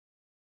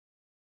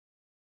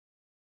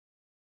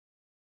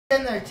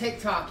in there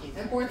TikToking.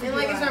 And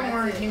like as I'm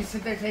working,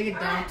 sit there, take a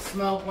dump,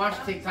 smoke, watch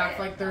TikTok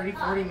for like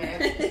 30-40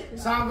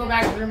 minutes. So I'll go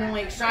back to the room and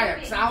wake Shy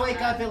up. So I'll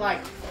wake up at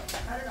like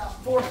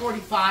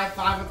 4:45,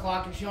 5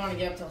 o'clock, and she don't want to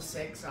get up till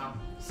 6, so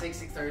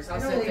 6:30. So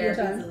I'll sit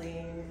there.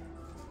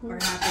 Or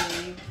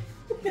happily.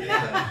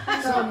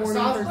 Yeah. So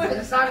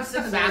I'll sit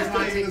in the bathroom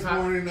on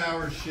TikTok. Morning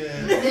hour shit.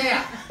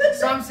 Yeah.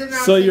 So I'm sitting there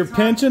on So you're TikTok.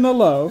 pinching a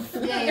loaf.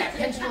 Yeah,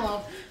 pinching a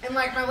loaf. And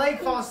like my leg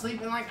falls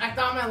asleep, and like I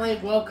thought my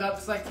leg woke up,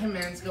 so like 10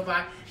 minutes go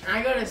by, and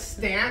I go to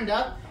stand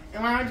up,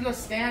 and when I went to go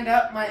stand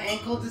up, my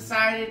ankle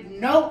decided,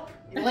 nope,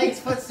 your leg's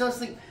foot's still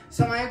asleep.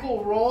 So my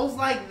ankle rolls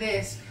like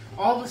this.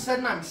 All of a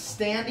sudden, I'm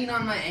standing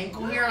on my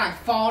ankle here, and I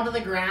fall to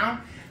the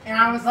ground. And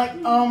I was like,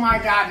 oh my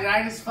god, did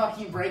I just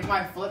fucking break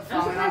my foot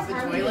falling off the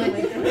toilet?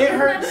 It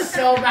hurt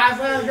so bad.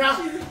 So I was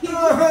down.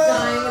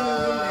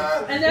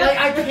 Like,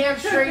 I can't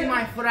straighten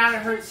my foot out.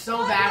 It hurts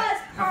so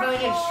bad. I finally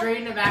get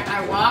straightened it back.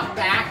 I walk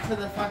back to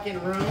the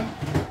fucking room,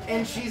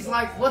 and she's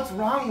like, what's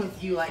wrong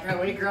with you? Like, I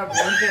wake her up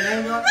limping,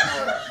 and I'm like,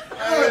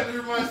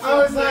 I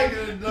was like,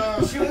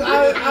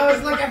 I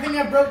was like, I think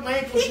I broke my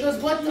ankle. She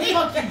goes, what the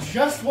fuck? You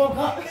just woke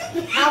up.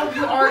 How have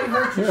you already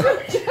hurt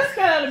yourself? You just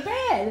got out of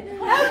bed.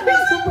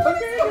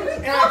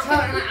 And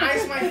I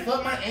iced my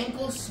foot. My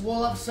ankle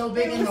swelled up so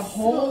big, and the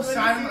whole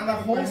side of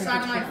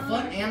my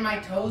foot and my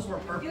toes were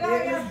purple.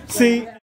 See.